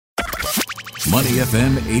Money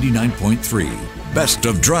FM 89.3. Best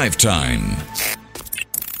of drive time.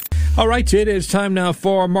 All right, it is time now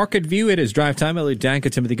for Market View. It is drive time. Elliot Danker,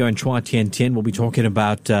 Timothy Go, and Chua Tian Tian. We'll be talking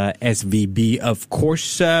about SVB, of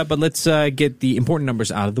course, but let's get the important numbers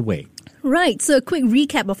out of the way. Right, so a quick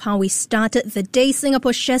recap of how we started the day.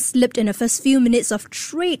 Singapore shares slipped in the first few minutes of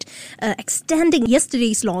trade, extending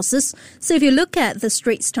yesterday's losses. So if you look at the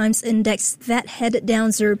Straits Times Index, that headed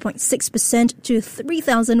down 0.6% to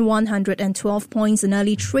 3,112 points in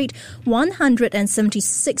early trade.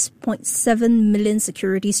 176.7 million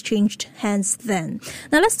securities changed hands then.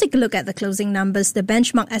 Now let's take a look at the closing numbers. The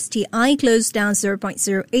benchmark STI closed down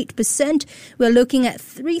 0.08%. We're looking at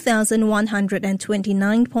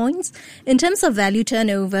 3,129 points. In terms of value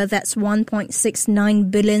turnover, that's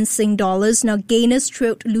 1.69 billion Sing dollars. Now, gainers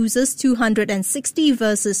trailed losers 260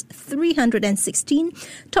 versus 316.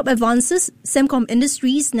 Top advances, Sembcorp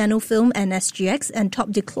Industries, Nanofilm and SGX. And top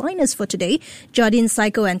decliners for today, Jardine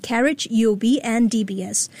Cycle and Carriage, UOB and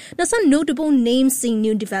DBS. Now, some notable names seeing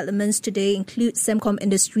new developments today include Sembcorp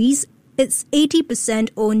Industries. Its 80%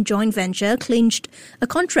 owned joint venture clinched a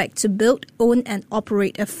contract to build, own and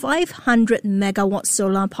operate a 500 megawatt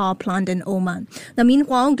solar power plant in Oman. Now,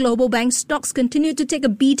 meanwhile, global bank stocks continued to take a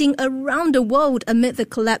beating around the world amid the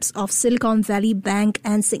collapse of Silicon Valley Bank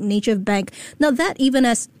and Signature Bank. Now, that even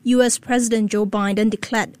as U.S. President Joe Biden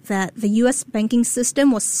declared that the U.S. banking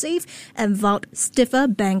system was safe and vowed stiffer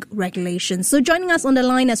bank regulations. So joining us on the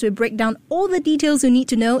line as we break down all the details you need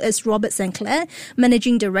to know is Robert St. Clair,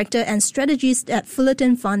 Managing Director and Strategist at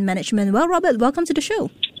Fullerton Fund Management. Well, Robert, welcome to the show.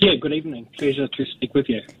 Yeah, good evening. Pleasure to speak with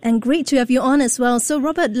you. And great to have you on as well. So,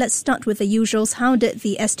 Robert, let's start with the usuals. How did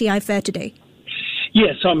the STI fare today?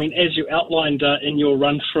 Yeah, so, as you outlined in your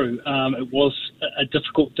run-through, it was a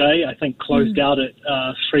difficult day. I think closed out at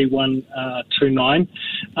 3129.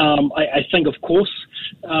 I think, of course,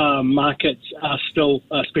 markets are still,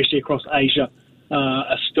 especially across Asia,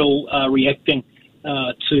 are still reacting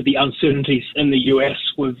to the uncertainties in the US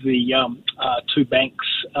with the two banks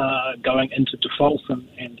going into default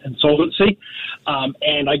and insolvency.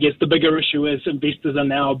 And I guess the bigger issue is investors are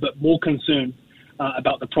now a bit more concerned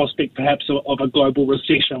about the prospect perhaps of a global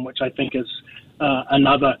recession, which I think is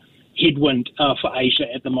another headwind for Asia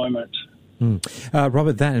at the moment.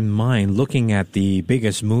 Robert, that in mind, looking at the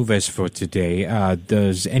biggest movers for today,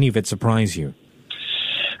 does any of it surprise you?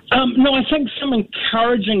 No, I think some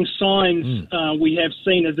encouraging signs we have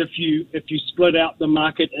seen is if you split out the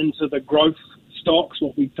market into the growth stocks,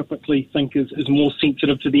 what we typically think is more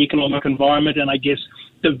sensitive to the economic environment, and I guess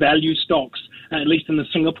the value stocks, at least in the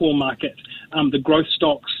Singapore market, the growth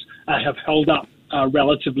stocks have held up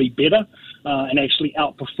relatively better and actually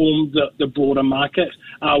outperformed the broader market,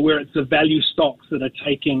 where it's the value stocks that are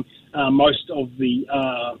taking most of the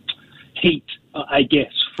heat, I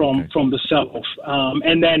guess, from the sell-off.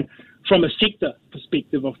 And then from a sector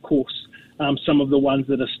perspective, of course, some of the ones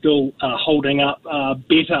that are still holding up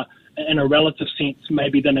better in a relative sense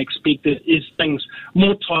maybe than expected is things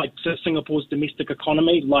more tied to Singapore's domestic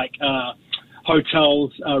economy, like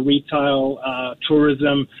hotels, retail,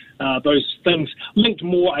 tourism, those things linked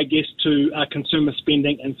more, I guess, to consumer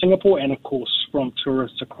spending in Singapore and, of course, from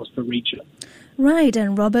tourists across the region. Right,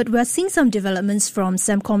 and Robert, we're seeing some developments from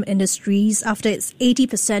Sembcorp Industries after its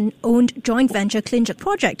 80% owned joint venture clinched a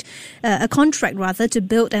contract to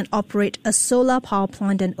build and operate a solar power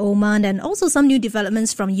plant in Oman, and also some new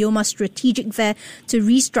developments from Yoma Strategic there to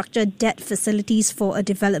restructure debt facilities for a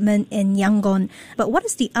development in Yangon. But what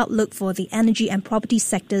is the outlook for the energy and property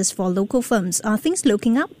sectors for local firms? Are things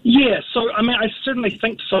looking up? Yeah, so I certainly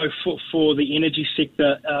think so for the energy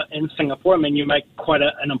sector in Singapore. You make quite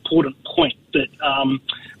an important point that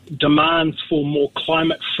demands for more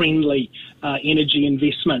climate-friendly energy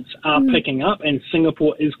investments are picking up, and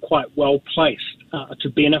Singapore is quite well placed to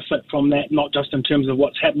benefit from that, not just in terms of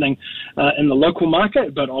what's happening in the local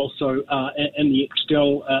market, but also in the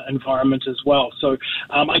external environment as well. So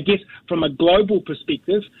I guess from a global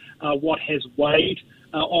perspective, what has weighed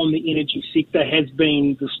on the energy sector has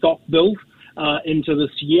been the stock build into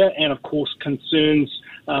this year, and of course concerns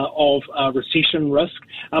of recession risk.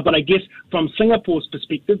 But I guess from Singapore's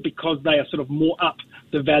perspective, because they are sort of more up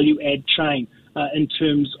the value add chain in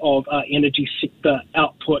terms of energy sector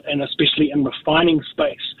output, and especially in refining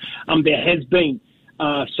space, there has been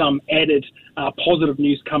some added positive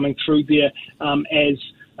news coming through there as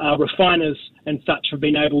refiners and such have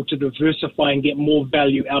been able to diversify and get more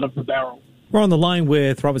value out of the barrel. We're on the line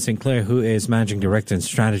with Robert Sinclair, who is Managing Director and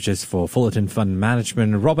Strategist for Fullerton Fund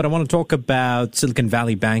Management. Robert, I want to talk about Silicon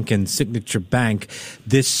Valley Bank and Signature Bank.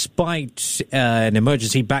 Despite an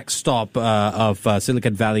emergency backstop of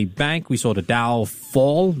Silicon Valley Bank, we saw the Dow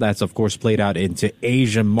fall. That's, of course, played out into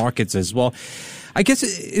Asian markets as well. I guess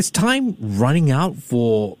is time running out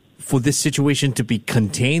for this situation to be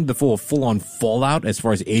contained before a full-on fallout as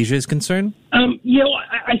far as Asia is concerned?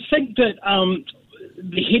 I think that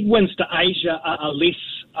the headwinds to Asia are less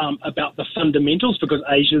about the fundamentals because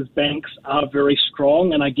Asia's banks are very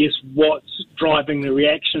strong, and I guess what's driving the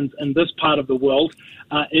reactions in this part of the world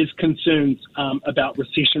is concerns about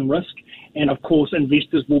recession risk. And, of course,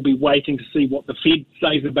 investors will be waiting to see what the Fed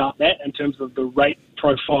says about that in terms of the rate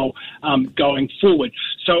profile going forward.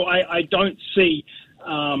 So I don't see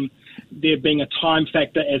there being a time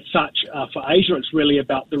factor as such for Asia. It's really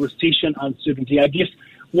about the recession uncertainty. I guess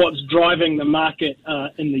what's driving the market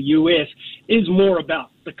in the US is more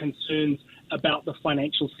about the concerns about the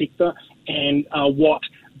financial sector and what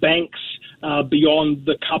banks, beyond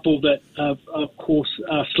the couple that, of course,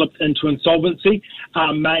 slipped into insolvency,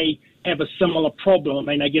 may have a similar problem.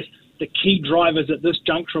 I mean, I guess the key drivers at this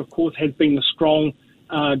juncture, of course, has been the strong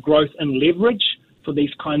growth and leverage for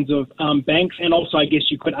these kinds of banks. And also, I guess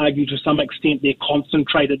you could argue to some extent their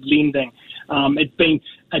concentrated lending. It's been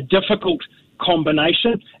a difficult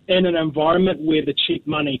combination in an environment where the cheap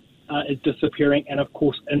money is disappearing and, of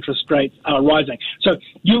course, interest rates are rising. So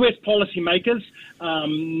US policymakers,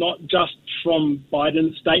 not just from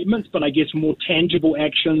Biden's statements, but I guess more tangible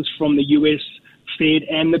actions from the US Fed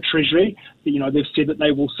and the Treasury. They've said that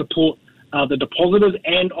they will support the depositors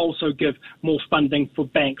and also give more funding for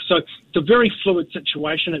banks. So it's a very fluid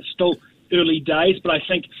situation. It's still early days, but I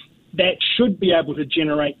think that should be able to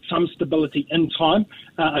generate some stability in time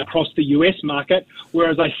across the US market,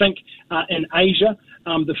 whereas I think in Asia,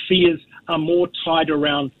 the fears are more tied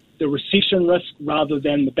around the recession risk rather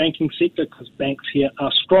than the banking sector because banks here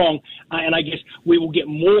are strong. And I guess we will get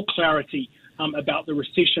more clarity about the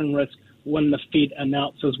recession risk when the Fed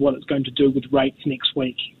announces what it's going to do with rates next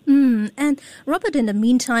week. And Robert, in the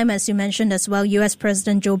meantime, as you mentioned as well, U.S.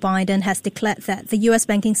 President Joe Biden has declared that the U.S.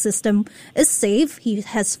 banking system is safe. He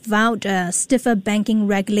has vowed stiffer banking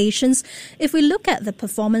regulations. If we look at the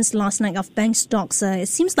performance last night of bank stocks, it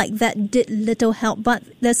seems like that did little help, but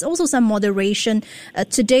there's also some moderation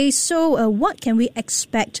today. So what can we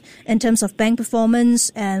expect in terms of bank performance,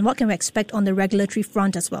 and what can we expect on the regulatory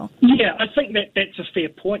front as well? Yeah, I think that's a fair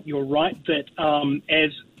point. You're right that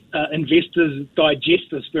as investors digest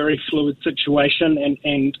this very fluid situation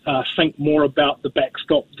and think more about the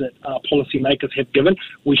backstop that policymakers have given,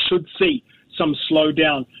 we should see some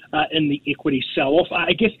slowdown in the equity sell-off.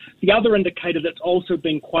 I guess the other indicator that's also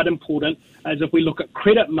been quite important is if we look at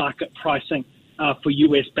credit market pricing for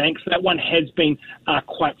US banks, that one has been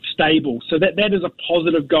quite stable. So that is a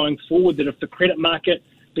positive going forward, that if the credit market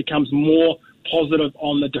becomes more positive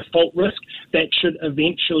on the default risk, that should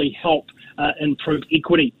eventually help improve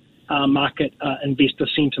equity market investor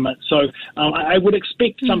sentiment. So I would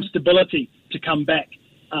expect some stability to come back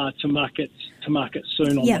to markets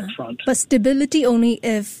soon on that front. But stability only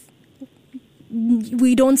if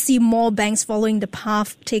we don't see more banks following the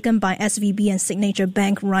path taken by SVB and Signature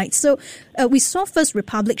Bank, right? So we saw First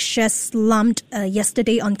Republic shares slumped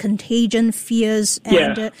yesterday on contagion fears.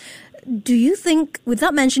 And do you think,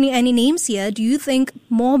 without mentioning any names here, do you think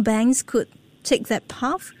more banks could take that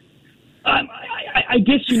path? I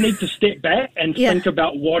guess you need to step back and think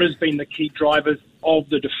about what has been the key drivers of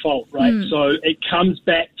the default, right? So it comes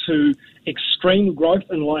back to extreme growth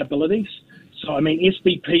in liabilities. So, I mean,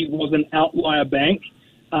 SVB was an outlier bank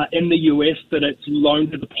in the US that its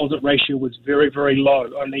loan-to-deposit ratio was very, very low,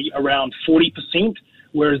 only around 40%,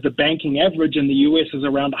 whereas the banking average in the US is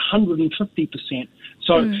around 150%.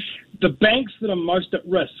 So the banks that are most at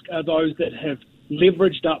risk are those that have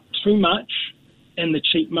leveraged up too much in the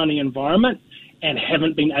cheap money environment and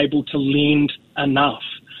haven't been able to lend enough.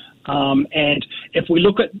 And if we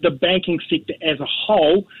look at the banking sector as a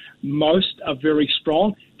whole, most are very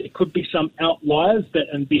strong. There could be some outliers that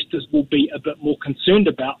investors will be a bit more concerned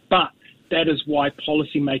about, but that is why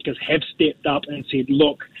policymakers have stepped up and said,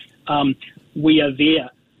 look, we are there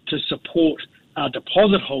to support our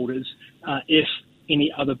deposit holders if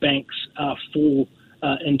any other banks fall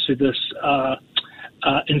into this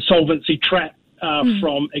insolvency trap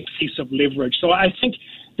from excessive leverage. So I think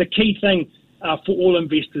the key thing for all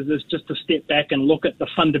investors is just to step back and look at the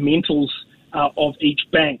fundamentals of each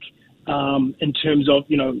bank in terms of,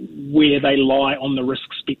 where they lie on the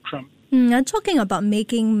risk spectrum. Talking about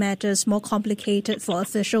making matters more complicated for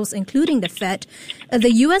officials, including the Fed,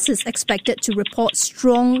 the U.S. is expected to report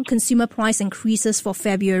strong consumer price increases for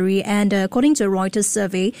February. And according to a Reuters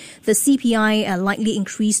survey, the CPI likely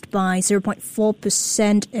increased by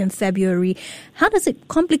 0.4% in February. How does it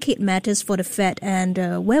complicate matters for the Fed,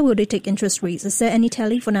 and where will they take interest rates? Is there any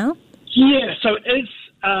telling for now? Yeah, so it's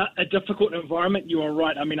a difficult environment. You are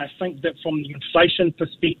right. I mean, I think that from the inflation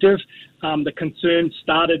perspective, the concern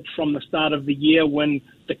started from the start of the year when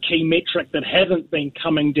the key metric that hasn't been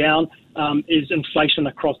coming down is inflation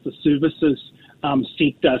across the services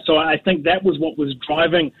sector. So I think that was what was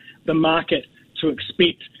driving the market to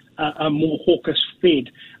expect a more hawkish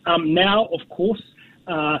Fed. Now, of course,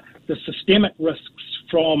 the systemic risks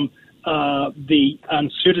from the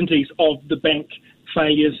uncertainties of the bank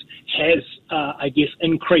failures has,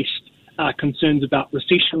 increased concerns about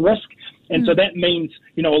recession risk. And so that means,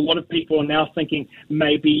 a lot of people are now thinking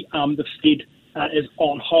maybe the Fed is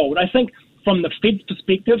on hold. I think from the Fed's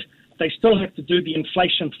perspective, they still have to do the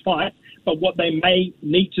inflation fight, but what they may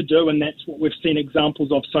need to do, and that's what we've seen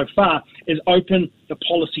examples of so far, is open the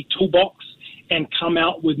policy toolbox and come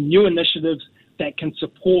out with new initiatives that can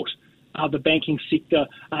support the banking sector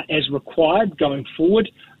as required going forward,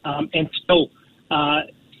 and still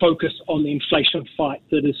focus on the inflation fight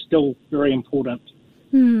that is still very important.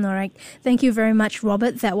 All right. Thank you very much,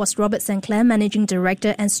 Robert. That was Robert St. Clair, Managing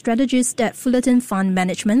Director and Strategist at Fullerton Fund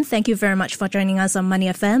Management. Thank you very much for joining us on Money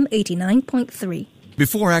FM 89.3.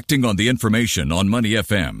 Before acting on the information on Money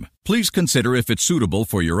FM, please consider if it's suitable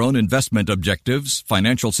for your own investment objectives,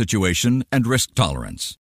 financial situation, and risk tolerance.